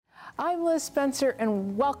I'm Liz Spencer,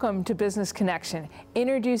 and welcome to Business Connection,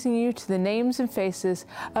 introducing you to the names and faces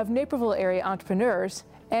of Naperville area entrepreneurs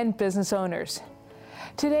and business owners.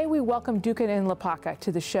 Today we welcome Duquesne and Lapaka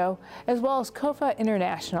to the show, as well as Kofa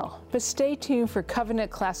International. But stay tuned for Covenant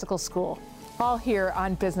Classical School, all here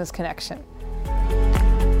on Business Connection.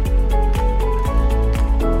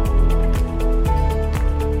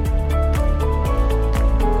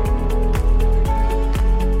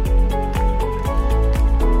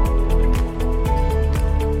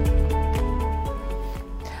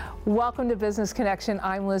 Welcome to Business Connection.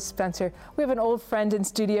 I'm Liz Spencer. We have an old friend in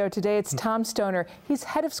studio today. It's Tom Stoner. He's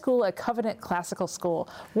head of school at Covenant Classical School.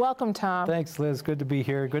 Welcome, Tom. Thanks, Liz. Good to be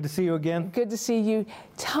here. Good to see you again. Good to see you.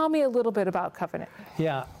 Tell me a little bit about Covenant.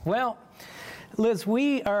 Yeah, well, Liz,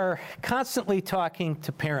 we are constantly talking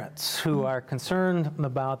to parents who are concerned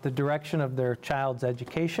about the direction of their child's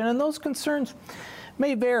education, and those concerns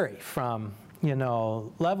may vary from,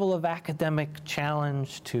 level of academic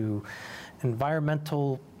challenge to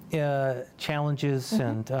environmental challenges,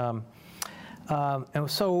 and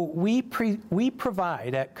so we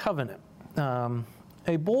provide at Covenant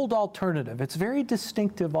a bold alternative. It's a very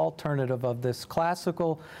distinctive alternative of this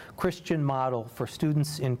classical Christian model for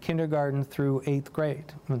students in kindergarten through 8th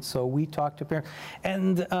grade. And so we talk to parents,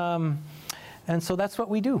 and so that's what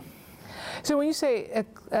we do. So when you say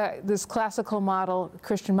this classical model,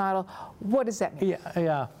 Christian model, what does that mean?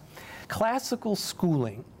 Yeah. Classical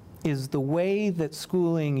schooling is the way that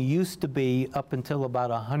schooling used to be up until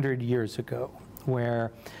about 100 years ago,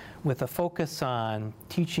 where with a focus on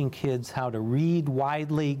teaching kids how to read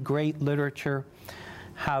widely great literature,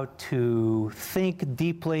 how to think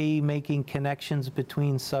deeply, making connections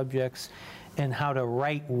between subjects, and how to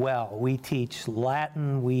write well. We teach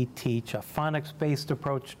Latin, we teach a phonics-based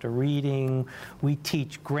approach to reading, we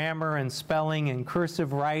teach grammar and spelling and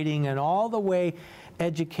cursive writing and all the way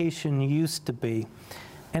education used to be.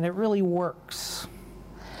 And it really works.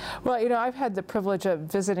 Well, I've had the privilege of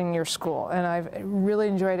visiting your school, and I've really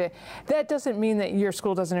enjoyed it. That doesn't mean that your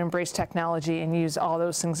school doesn't embrace technology and use all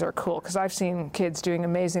those things that are cool, because I've seen kids doing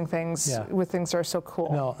amazing things with things that are so cool.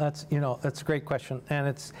 No, that's a great question, and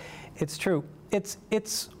it's true.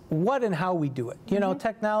 It's what and how we do it.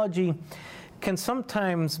 Technology can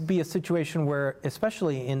sometimes be a situation where,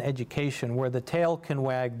 especially in education, where the tail can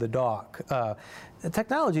wag the dog.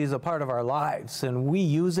 Technology is a part of our lives, and we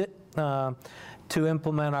use it to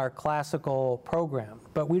implement our classical program.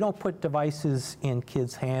 But we don't put devices in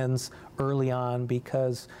kids' hands early on,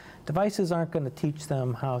 because devices aren't going to teach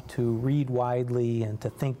them how to read widely and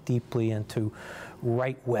to think deeply and to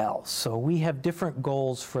write well. So we have different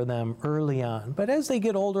goals for them early on. But as they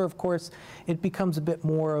get older, of course, it becomes a bit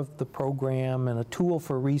more of the program and a tool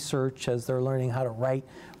for research as they're learning how to write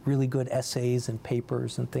really good essays and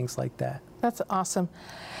papers and things like that. That's awesome.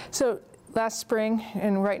 So last spring,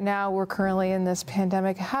 and right now we're currently in this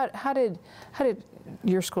pandemic, how did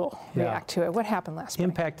your school react to it? What happened last spring?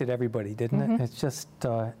 Impacted everybody, didn't it? It's just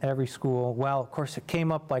every school. Well, of course, it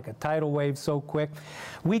came up like a tidal wave so quick.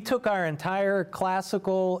 We took our entire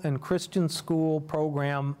classical and Christian school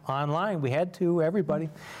program online. We had to, everybody.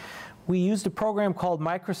 We used a program called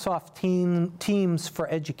Microsoft Teams for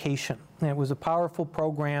Education. And it was a powerful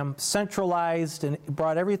program, centralized, and it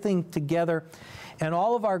brought everything together. And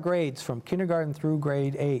all of our grades, from kindergarten through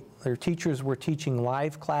grade 8, their teachers were teaching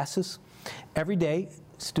live classes every day,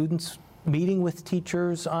 students meeting with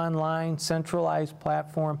teachers online, centralized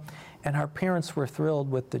platform, and our parents were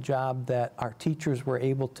thrilled with the job that our teachers were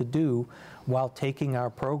able to do while taking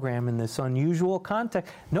our program in this unusual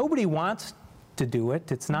context. Nobody wants to do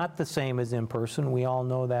it. It's not the same as in person. We all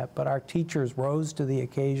know that. But our teachers rose to the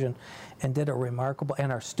occasion and did a remarkable,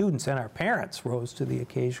 and our students and our parents rose to the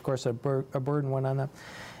occasion. Of course, a burden went on them.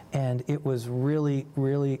 And it was really,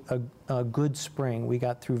 really a good spring. We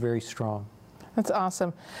got through very strong. That's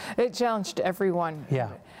awesome. It challenged everyone. Yeah.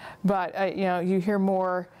 But, you hear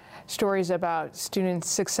more stories about students'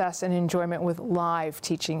 success and enjoyment with live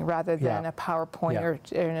teaching rather than a PowerPoint or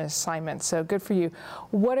an assignment. So good for you.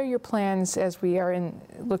 What are your plans as we are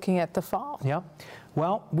looking at the fall? Yeah.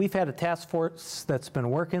 Well, we've had a task force that's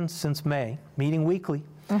been working since May, meeting weekly,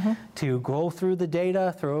 to go through the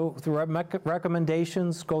data, through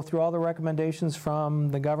recommendations, go through all the recommendations from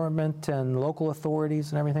the government and local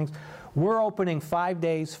authorities and everything. We're opening 5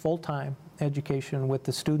 days full-time education with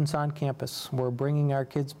the students on campus. We're bringing our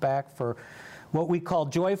kids back for what we call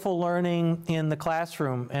joyful learning in the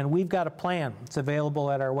classroom, and we've got a plan. It's available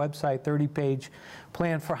at our website, 30-page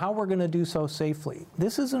plan for how we're going to do so safely.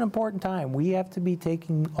 This is an important time. We have to be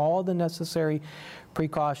taking all the necessary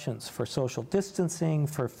precautions for social distancing,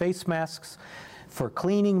 for face masks, for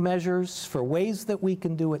cleaning measures, for ways that we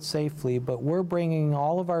can do it safely, but we're bringing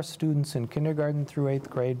all of our students in kindergarten through 8th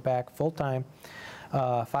grade back full-time,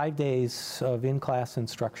 5 days of in-class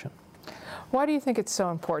instruction. Why do you think it's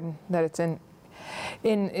so important that it's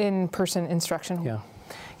in-person instruction? Yeah.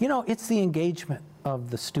 You know, it's the engagement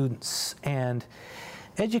of the students, and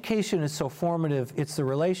education is so formative. It's the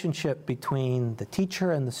relationship between the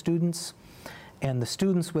teacher and the students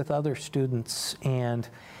with other students, and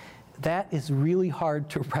that is really hard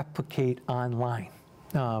to replicate online.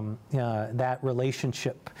 That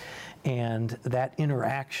relationship and that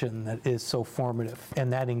interaction that is so formative,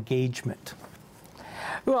 and that engagement.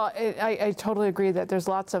 Well, I totally agree that there's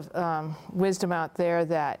lots of wisdom out there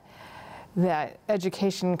that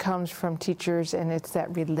education comes from teachers, and it's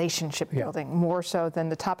that relationship building more so than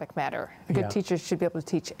the topic matter. A good teacher should be able to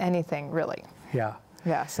teach anything, really. Yeah.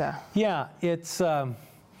 Yeah. So. Yeah, it's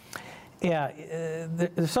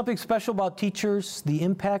there's something special about teachers, the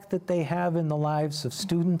impact that they have in the lives of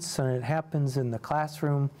students, and it happens in the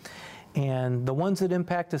classroom. And the ones that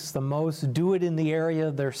impact us the most do it in the area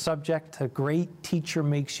of their subject. A great teacher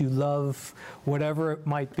makes you love whatever it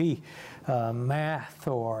might be, math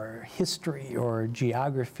or history or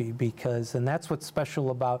geography, and that's what's special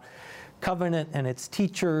about Covenant and its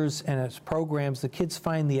teachers and its programs. The kids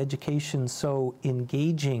find the education so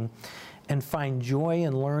engaging and find joy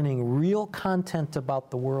in learning real content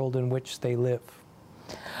about the world in which they live.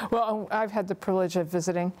 Well, I've had the privilege of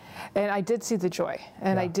visiting, and I did see the joy,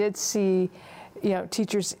 and I did see,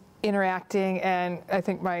 teachers interacting, and I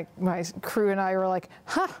think my crew and I were like,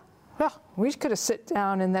 well, we could have sit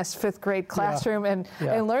down in this 5th grade classroom and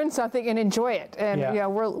learn something and enjoy it. And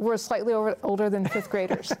we're slightly older than 5th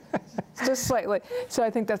graders, just slightly. So I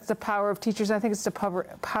think that's the power of teachers. I think it's the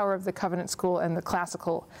power of the Covenant School and the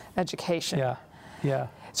classical education. Yeah, yeah.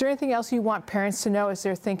 Is there anything else you want parents to know as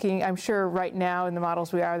they're thinking? I'm sure right now in the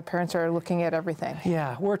models we are, the parents are looking at everything.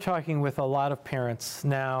 Yeah, we're talking with a lot of parents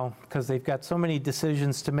now because they've got so many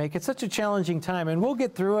decisions to make. It's such a challenging time, and we'll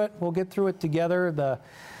get through it. We'll get through it together.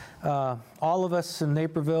 All of us in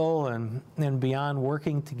Naperville and beyond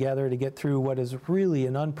working together to get through what is really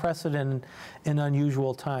an unprecedented and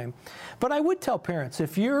unusual time. But I would tell parents,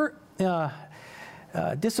 if you're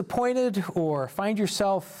disappointed or find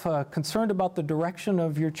yourself concerned about the direction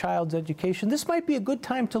of your child's education, this might be a good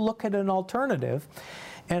time to look at an alternative.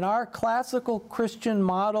 And our classical Christian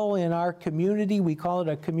model in our community, we call it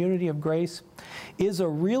a community of grace, is a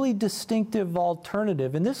really distinctive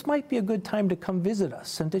alternative. And this might be a good time to come visit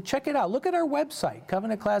us and to check it out. Look at our website,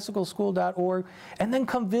 covenantclassicalschool.org, and then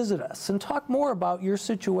come visit us and talk more about your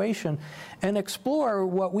situation and explore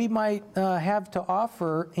what we might have to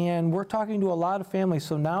offer. And we're talking to a lot of families,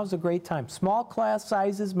 so now's a great time. Small class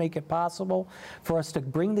sizes make it possible for us to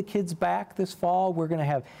bring the kids back this fall. We're going to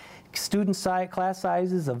have class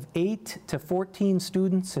sizes of 8 to 14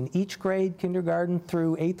 students in each grade, kindergarten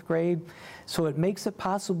through 8th grade. So it makes it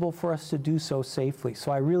possible for us to do so safely.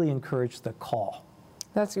 So I really encourage the call.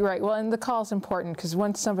 That's right. Well, and the call is important because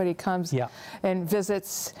once somebody comes and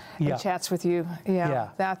visits and chats with you,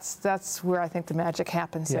 that's where I think the magic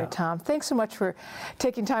happens there, Tom. Thanks so much for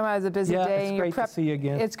taking time out of the busy day. It's great to see you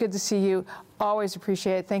again. It's good to see you. Always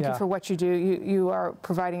appreciate it. Thank you for what you do. You are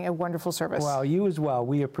providing a wonderful service. Well, you as well.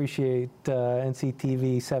 We appreciate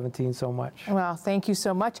NCTV 17 so much. Well, thank you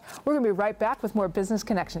so much. We're going to be right back with more Business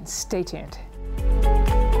Connections. Stay tuned.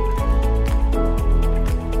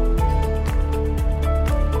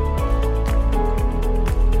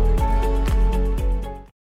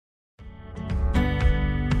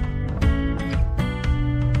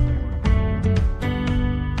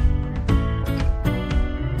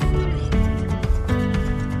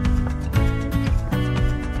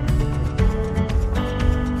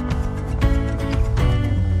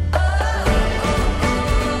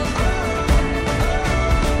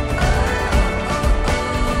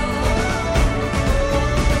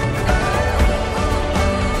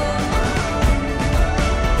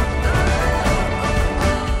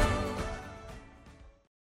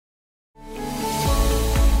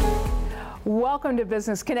 Welcome to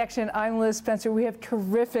Business Connection. I'm Liz Spencer. We have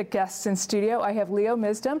terrific guests in studio. I have Leo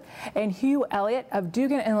Misdom and Hugh Elliott of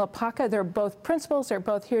Dugan and Lapaka. They're both principals. They're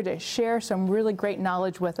both here to share some really great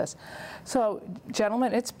knowledge with us. So,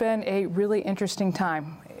 gentlemen, it's been a really interesting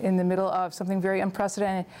time in the middle of something very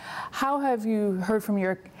unprecedented. How have you heard from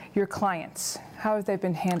your clients? How have they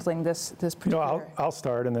been handling this particular? I'll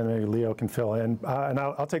start, and then maybe Leo can fill in. And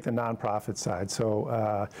I'll take the nonprofit side.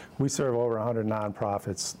 So we serve over 100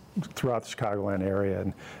 nonprofits throughout the Chicagoland area,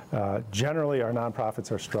 and generally our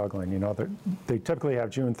nonprofits are struggling. You know, they typically have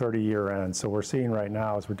June 30 year end. So we're seeing right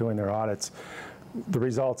now, as we're doing their audits, the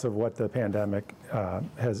results of what the pandemic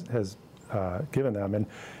has given them. And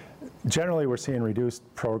generally, we're seeing reduced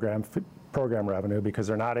program revenue because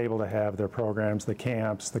they're not able to have their programs, the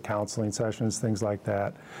camps, the counseling sessions, things like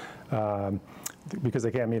that, because they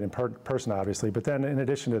can't meet in person, obviously. But then, in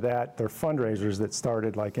addition to that, their fundraisers that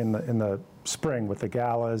started like in the spring with the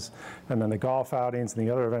galas, and then the golf outings and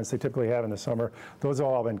the other events they typically have in the summer, those have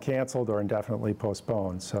all been canceled or indefinitely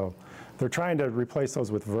postponed. So they're trying to replace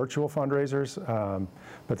those with virtual fundraisers,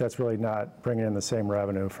 but that's really not bringing in the same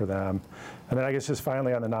revenue for them. And then I guess just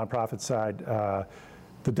finally on the nonprofit side,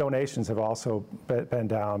 the donations have also been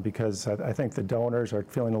down because I think the donors are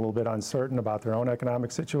feeling a little bit uncertain about their own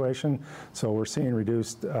economic situation. So we're seeing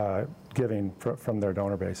reduced giving from their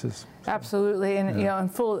donor bases. Absolutely, and you know, in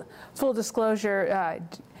full disclosure,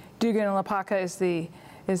 Dugan and LaPaca is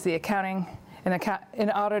the accounting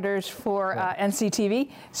and auditors for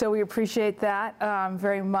NCTV. So we appreciate that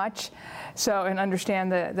very much. So and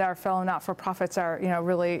understand that our fellow not-for-profits are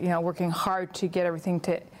really working hard to get everything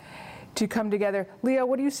to come together. Leo,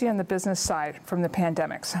 what do you see on the business side from the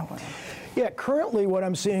pandemics? Yeah, currently what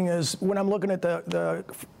I'm seeing is when I'm looking at the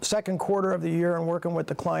second quarter of the year and working with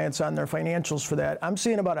the clients on their financials for that, I'm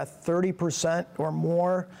seeing about a 30% or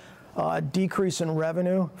more decrease in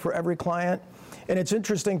revenue for every client. And it's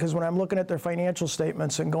interesting because when I'm looking at their financial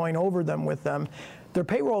statements and going over them with them, their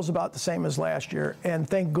payroll is about the same as last year. And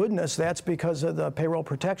thank goodness that's because of the payroll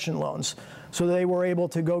protection loans. So they were able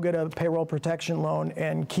to go get a payroll protection loan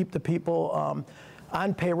and keep the people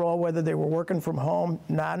on payroll, whether they were working from home,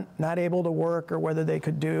 not able to work, or whether they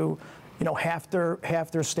could do half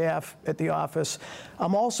their staff at the office.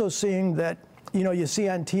 I'm also seeing that you see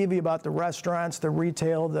on TV about the restaurants, the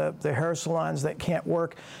retail, the hair salons that can't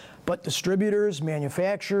work. But distributors,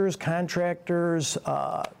 manufacturers, contractors,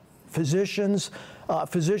 physicians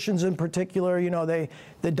in particular,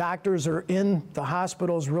 the doctors are in the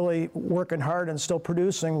hospitals really working hard and still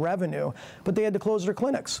producing revenue, but they had to close their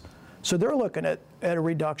clinics. So they're looking at a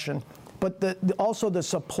reduction. But also the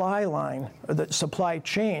supply line, or the supply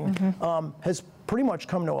chain, has pretty much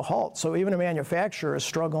come to a halt. So even a manufacturer is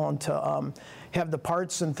struggling to have the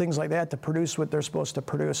parts and things like that to produce what they're supposed to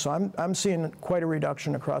produce. So I'm seeing quite a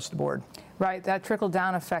reduction across the board. Right, that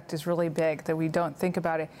trickle-down effect is really big, that we don't think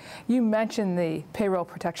about it. You mentioned the payroll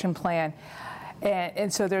protection plan,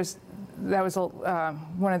 and so that was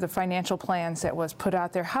one of the financial plans that was put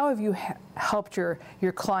out there. How have you helped your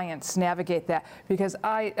clients navigate that? Because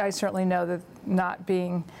I certainly know that not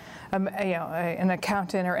being an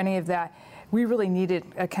accountant or any of that, we really needed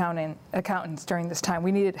accountants during this time.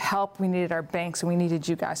 We needed help, we needed our banks, and we needed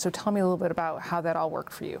you guys. So tell me a little bit about how that all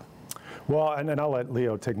worked for you. Well, and I'll let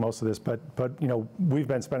Leo take most of this, but we've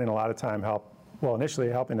been spending a lot of time initially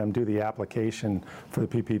helping them do the application for the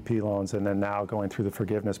PPP loans, and then now going through the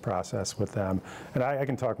forgiveness process with them. And I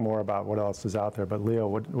can talk more about what else is out there, but Leo,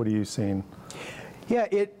 what are you seeing? Yeah,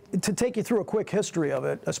 to take you through a quick history of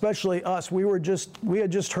it, especially us, we had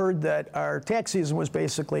just heard that our tax season was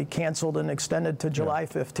basically canceled and extended to July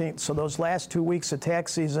 15th. So those last 2 weeks of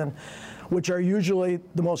tax season, which are usually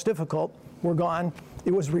the most difficult, were gone.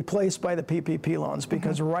 It was replaced by the PPP loans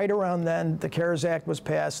because right around then the CARES Act was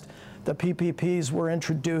passed, the PPPs were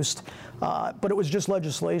introduced, but it was just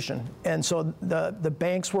legislation. And so the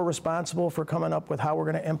banks were responsible for coming up with how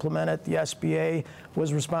we're going to implement it. The SBA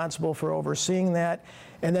was responsible for overseeing that.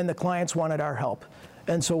 And then the clients wanted our help.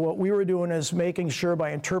 And so what we were doing is making sure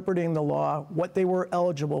by interpreting the law, what they were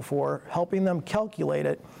eligible for, helping them calculate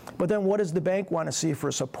it, but then what does the bank want to see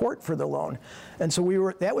for support for the loan? And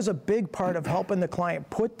so that was a big part of helping the client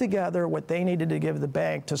put together what they needed to give the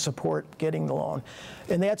bank to support getting the loan.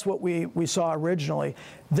 And that's what we saw originally.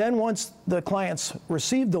 Then once the clients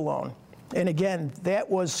received the loan, and again, that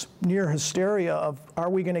was near hysteria of, are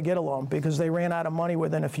we going to get a loan? Because they ran out of money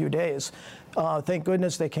within a few days. Thank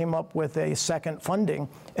goodness they came up with a second funding.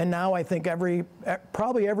 And now I think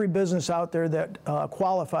probably every business out there that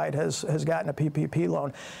qualified has gotten a PPP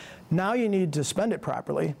loan. Now you need to spend it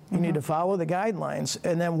properly. You need to follow the guidelines.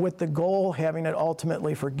 And then with the goal, having it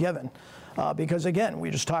ultimately forgiven. Because again, we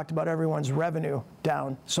just talked about everyone's revenue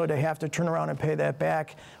down. So to have to turn around and pay that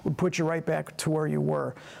back would put you right back to where you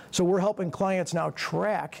were. So we're helping clients now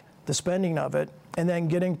track the spending of it and then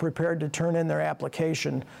getting prepared to turn in their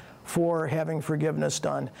application for having forgiveness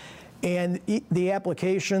done. And the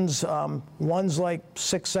applications, one's like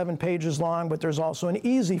 6-7 pages long, but there's also an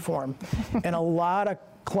easy form. And a lot of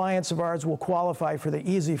clients of ours will qualify for the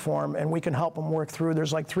easy form, and we can help them work through.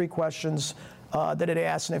 There's like 3 questions that it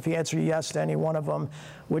asks, and if you answer yes to any one of them,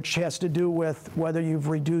 which has to do with whether you've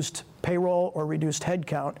reduced payroll or reduced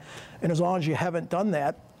headcount, and as long as you haven't done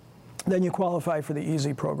that, then you qualify for the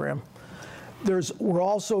EASY program. We're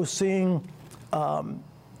also seeing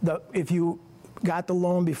if you got the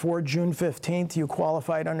loan before June 15th, you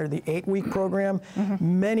qualified under the 8-week program.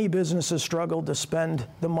 Many businesses struggled to spend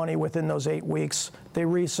the money within those 8 weeks. They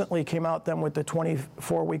recently came out then with the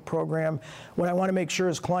 24-week program. What I want to make sure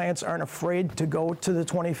is clients aren't afraid to go to the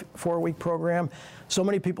 24-week program. So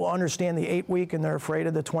many people understand the 8-week and they're afraid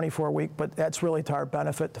of the 24-week, but that's really to our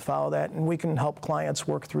benefit to follow that, and we can help clients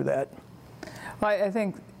work through that. Well, I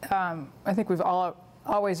think we've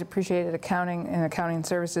always appreciated accounting and accounting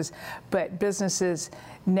services, but businesses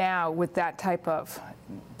now with that type of,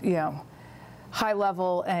 high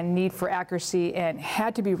level and need for accuracy and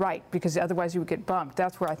had to be right because otherwise you would get bumped.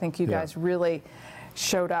 That's where I think you guys really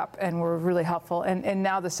showed up and were really helpful. And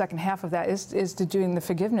now the second half of that is to doing the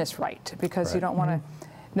forgiveness right, because you don't want to,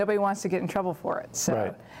 nobody wants to get in trouble for it.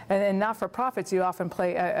 So, and not-for-profits, you often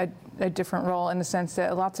play a different role in the sense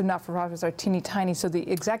that lots of not-for-profits are teeny tiny, so the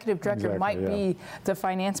executive director might be the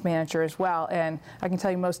finance manager as well. And I can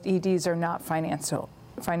tell you most EDs are not financial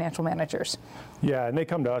managers. Yeah, and they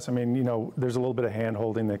come to us. I mean, there's a little bit of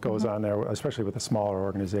hand-holding that goes on there, especially with the smaller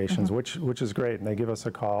organizations, which is great. And they give us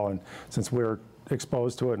a call, and since we're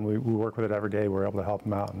exposed to it and we work with it every day, we're able to help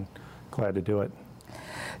them out, and glad to do it.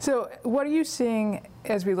 So what are you seeing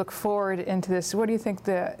as we look forward into this? What do you think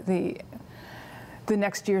the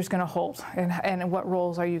next year is going to hold, and what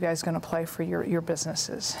roles are you guys going to play for your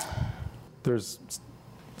businesses? There's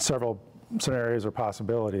several scenarios or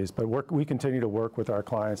possibilities, but we continue to work with our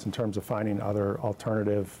clients in terms of finding other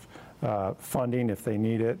alternative funding if they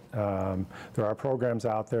need it. There are programs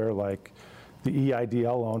out there like the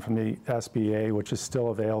EIDL loan from the SBA, which is still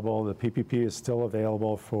available. The PPP is still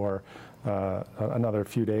available for another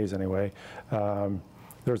few days anyway.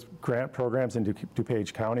 There's grant programs in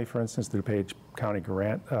DuPage County, for instance, the DuPage County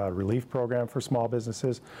Grant Relief Program for small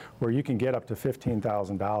businesses, where you can get up to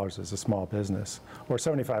 $15,000 as a small business, or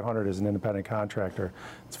 $7,500 as an independent contractor.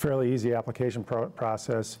 It's a fairly easy application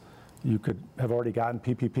process. You could have already gotten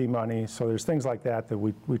PPP money, so there's things like that that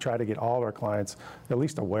we try to get all of our clients at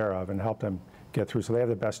least aware of and help them get through so they have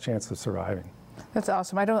the best chance of surviving. That's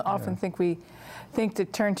awesome. I don't often think we think to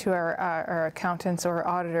turn to our accountants or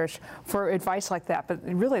auditors for advice like that, but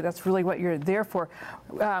really that's really what you're there for.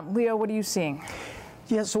 Leo, what are you seeing?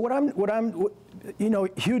 Yeah, so what I'm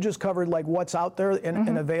Hugh just covered like what's out there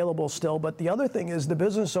and available still, but the other thing is the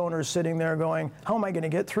business owners sitting there going, how am I going to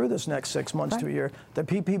get through this next 6 months to a year? The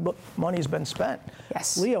PP money's been spent.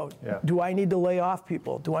 Yes. Leo, do I need to lay off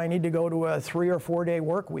people? Do I need to go to a 3 or 4 day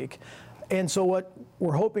work week? And so what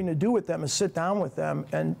we're hoping to do with them is sit down with them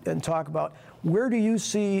and talk about, where do you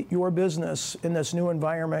see your business in this new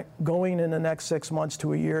environment going in the next 6 months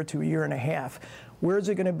to a year and a half? Where is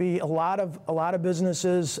it going to be? A lot of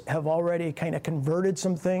businesses have already kind of converted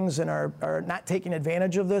some things and are not taking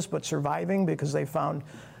advantage of this, but surviving because they found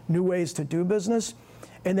new ways to do business.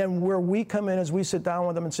 And then where we come in is we sit down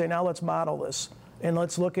with them and say, now let's model this. And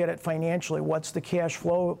let's look at it financially. What's the cash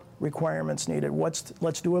flow requirements needed?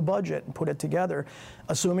 Let's do a budget and put it together.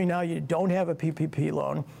 Assuming now you don't have a PPP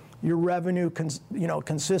loan, your revenue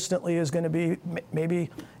consistently is going to be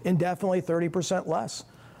maybe indefinitely 30% less.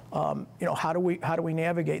 How do we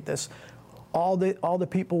navigate this? All the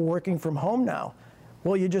people working from home now.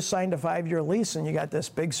 Well, you just signed a 5-year lease and you got this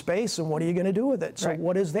big space, and what are you going to do with it? So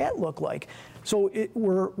what does that look like? So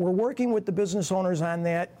we're working with the business owners on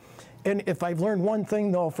that. And if I've learned one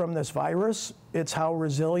thing, though, from this virus, it's how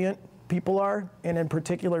resilient people are, and in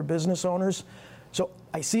particular business owners. So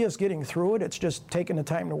I see us getting through it. It's just taking the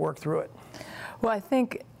time to work through it. Well, I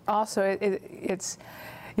think also it's,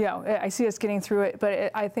 I see us getting through it, but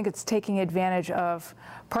I think it's taking advantage of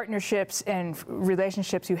partnerships and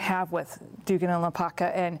relationships you have with Dugan and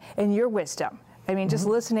LaPaca and your wisdom. I mean, just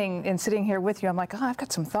listening and sitting here with you, I'm like, oh, I've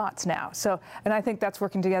got some thoughts now. So, and I think that's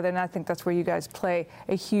working together, and I think that's where you guys play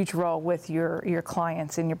a huge role with your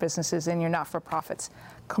clients and your businesses and your not-for-profits.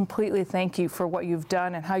 Completely thank you for what you've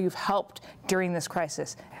done and how you've helped during this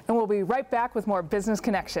crisis. And we'll be right back with more Business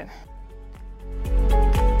Connection.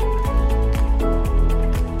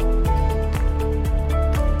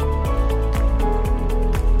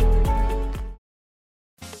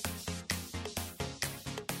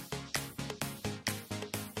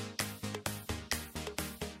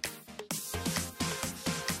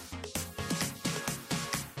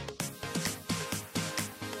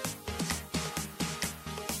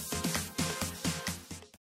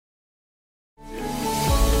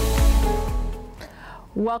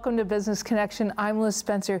 Welcome to Business Connection. I'm Liz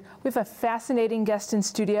Spencer. We have a fascinating guest in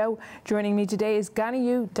studio. Joining me today is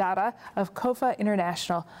Ganayu Datta of COFA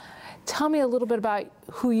International. Tell me a little bit about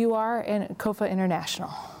who you are and COFA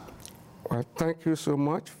International. Well, thank you so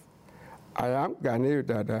much. I am Gani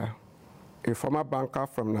Dada, a former banker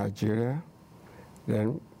from Nigeria,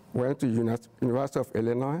 then went to University of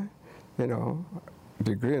Illinois,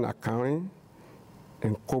 degree in accounting,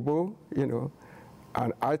 in Kobo,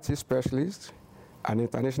 an IT specialist, an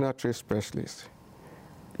international trade specialist,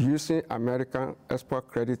 using American Export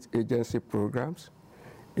Credit Agency programs,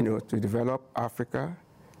 to develop Africa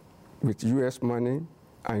with U.S. money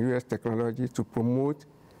and U.S. technology to promote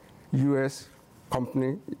U.S.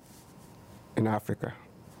 company in Africa.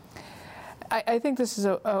 I think this is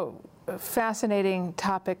a fascinating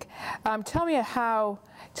topic. Tell me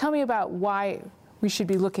about why we should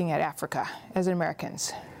be looking at Africa as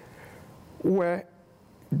Americans. Well,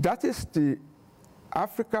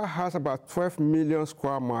 Africa has about 12 million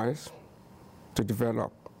square miles to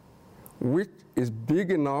develop, which is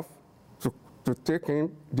big enough to take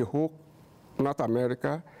in the whole North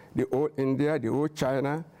America, the whole India, the whole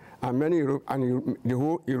China, and the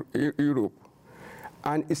whole Europe.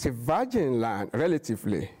 And it's a virgin land,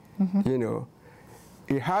 relatively.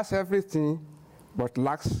 It has everything, but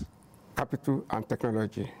lacks capital and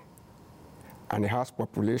technology. And it has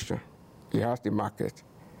population. It has the market.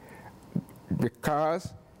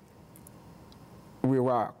 Because we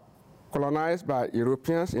were colonized by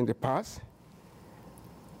Europeans in the past,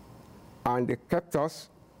 and they kept us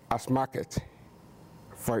as market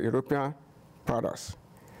for European products.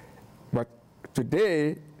 But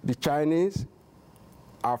today, the Chinese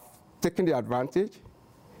have taken the advantage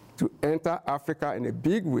to enter Africa in a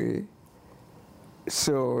big way,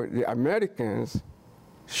 so the Americans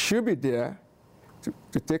should be there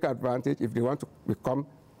to take advantage if they want to become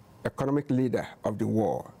economic leader of the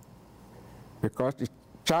world. Because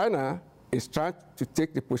China is trying to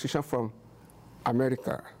take the position from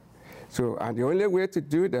America. So, and the only way to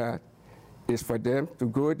do that is for them to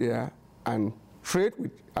go there and trade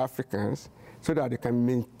with Africans so that they can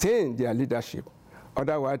maintain their leadership.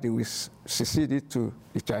 Otherwise, they will secede it to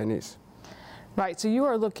the Chinese. Right, so you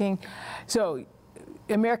are looking,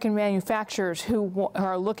 American manufacturers who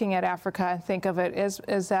are looking at Africa and think of it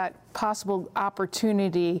as that possible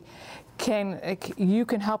opportunity, you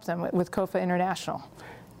can help them with COFA International.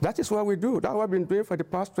 That is what we do. That's what we've been doing for the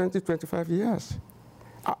past 20, 25 years.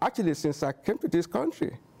 Actually, since I came to this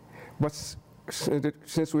country. But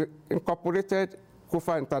since we incorporated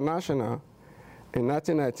COFA International in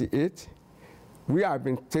 1998, we have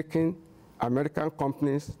been taking American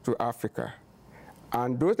companies to Africa.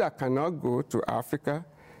 And those that cannot go to Africa,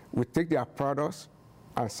 we take their products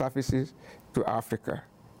and services to Africa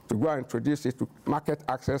to go and introduce it to market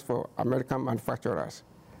access for American manufacturers.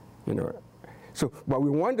 So, but we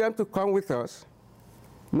want them to come with us,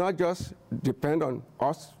 not just depend on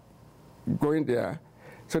us going there,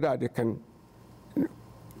 so that they can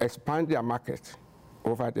expand their market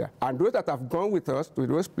over there. And those that have gone with us to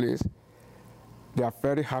those places, they are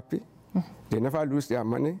very happy. They never lose their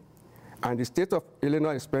money. And the state of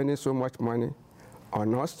Illinois is spending so much money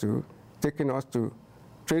on us taking us to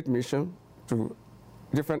trade mission to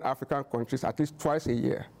different African countries at least twice a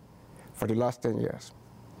year for the last 10 years.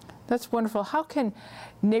 That's wonderful. How can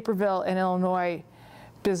Naperville and Illinois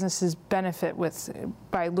businesses benefit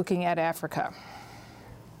by looking at Africa?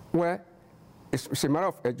 Well, it's a matter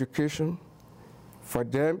of education for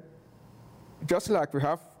them. Just like we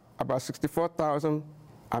have about 64,000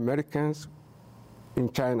 Americans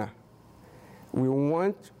in China, we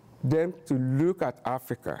want them to look at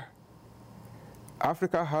Africa.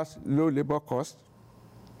 Africa has low labor costs,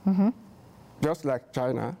 just like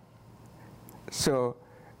China. So,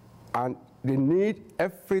 and they need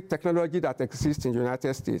every technology that exists in the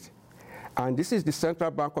United States. And this is the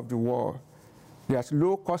central bank of the world. There's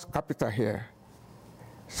low-cost capital here.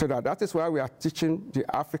 So that is why we are teaching the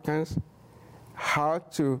Africans how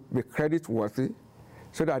to be credit-worthy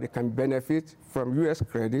so that they can benefit from U.S.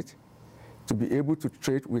 credit to be able to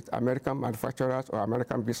trade with American manufacturers or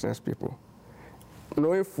American business people,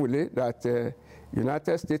 knowing fully that the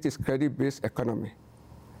United States is credit-based economy.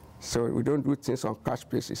 So we don't do things on cash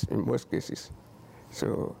basis in most cases.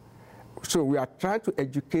 So we are trying to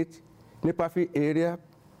educate Naperville area,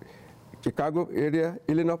 Chicago area,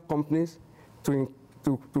 Illinois companies to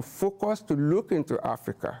focus, to look into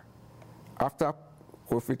Africa after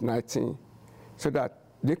COVID-19 so that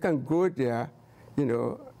they can go there,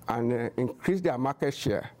 and increase their market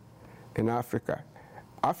share in Africa.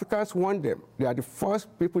 Africans want them. They are the first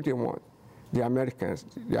people they want, the Americans,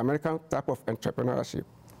 the American type of entrepreneurship,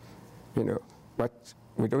 but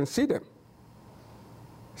we don't see them.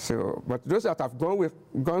 So, but those that have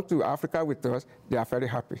gone to Africa with us, they are very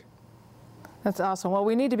happy. That's awesome. Well,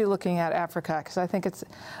 we need to be looking at Africa because I think it's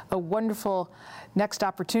a wonderful next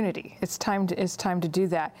opportunity. It's time to do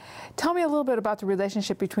that. Tell me a little bit about the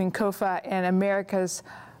relationship between COFA and America's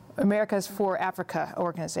for Africa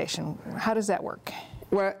organization. How does that work?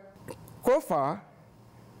 Well, COFA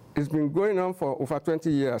has been going on for over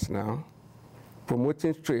 20 years now,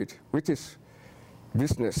 promoting trade, which is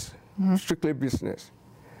business, strictly business.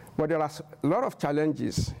 But there are a lot of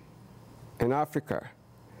challenges in Africa.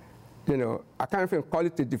 You know, I can't even call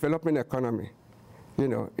it a developing economy. You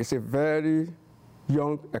know, it's a very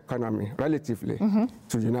young economy, relatively,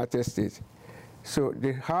 to the United States. So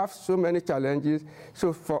they have so many challenges.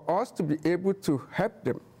 So for us to be able to help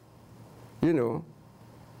them, you know,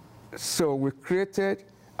 so we created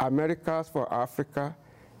Americas for Africa,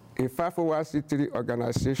 a 501c3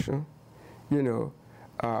 organization, you know,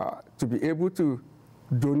 to be able to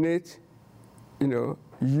donate, you know,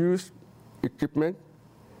 used equipment,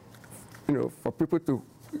 you know, for people to,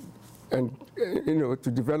 and you know, to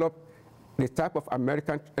develop the type of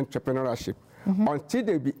American entrepreneurship until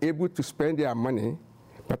they be able to spend their money,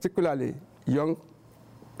 particularly young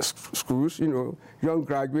schools, you know, young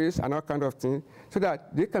graduates and all kind of things, so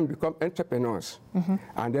that they can become entrepreneurs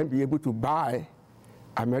and then be able to buy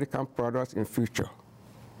American products in future.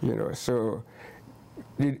 You know, so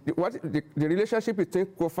the relationship between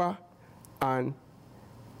COFA and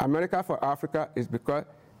America for Africa is because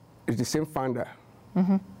it's the same founder.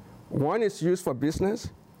 One is used for business,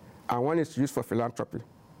 and one is used for philanthropy.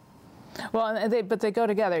 Well, but they go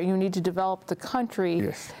together. You need to develop the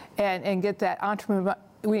country and get that entrepreneur.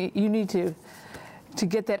 You need to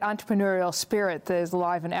get that entrepreneurial spirit that is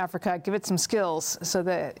alive in Africa. Give it some skills so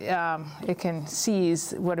that it can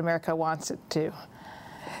seize what America wants it to.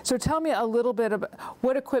 So tell me a little bit about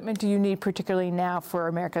what equipment do you need, particularly now, for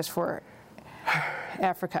Americas for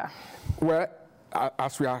Africa? Well,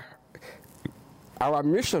 as we are, our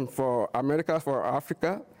mission for Americas for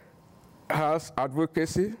Africa has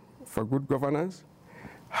advocacy for good governance,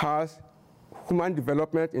 has human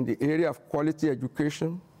development in the area of quality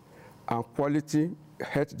education and quality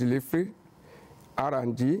health delivery,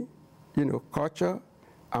 R&D, you know, culture,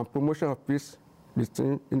 and promotion of peace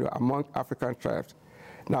between, you know, among African tribes.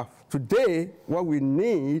 Now, today, what we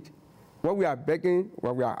need, what we are begging,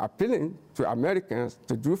 what we are appealing to Americans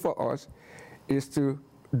to do for us is to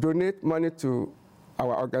donate money to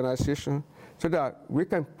our organization so that we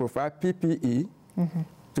can provide PPE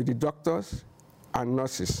to the doctors and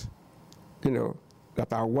nurses, you know,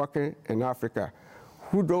 that are working in Africa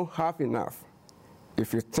who don't have enough.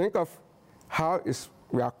 If you think of how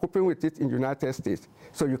we are coping with it in the United States,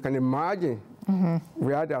 so you can imagine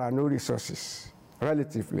where there are no resources,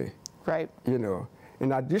 relatively. Right. You know,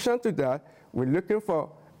 in addition to that, we're looking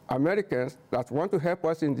for Americans that want to help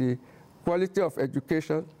us in the quality of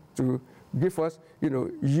education to give us, you know,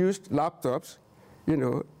 used laptops, you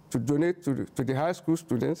know, to donate to the high school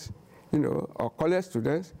students, you know, or college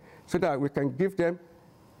students, so that we can give them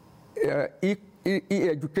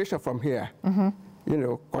e-education from here. You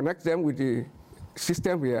know, connect them with the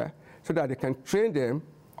system here, so that they can train them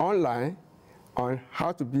online on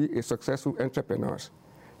how to be a successful entrepreneurs.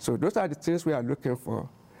 So those are the things we are looking for,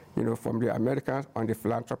 you know, from the Americans on the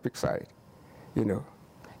philanthropic side, you know.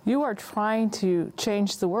 You are trying to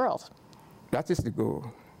change the world. That is the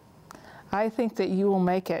goal. I think that you will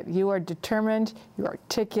make it. You are determined, you're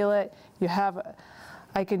articulate, you have,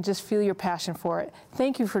 I can just feel your passion for it.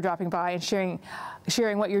 Thank you for dropping by and sharing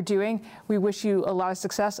what you're doing. We wish you a lot of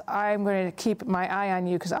success. I'm going to keep my eye on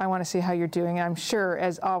you because I want to see how you're doing. And I'm sure,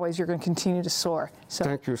 as always, you're going to continue to soar. So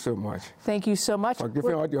thank you so much. Thank you so much. For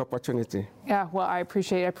giving us the opportunity. Yeah, well, I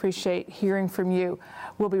appreciate hearing from you.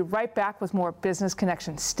 We'll be right back with more Business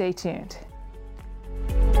Connection. Stay tuned.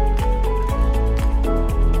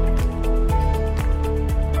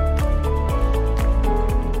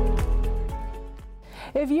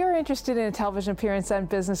 If you're interested in a television appearance on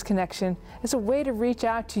Business Connection as a way to reach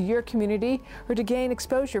out to your community or to gain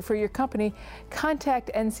exposure for your company,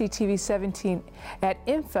 contact NCTV 17 at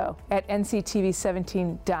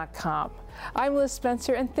info@nctv17.com. I'm Liz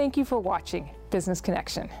Spencer, and thank you for watching Business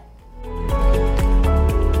Connection.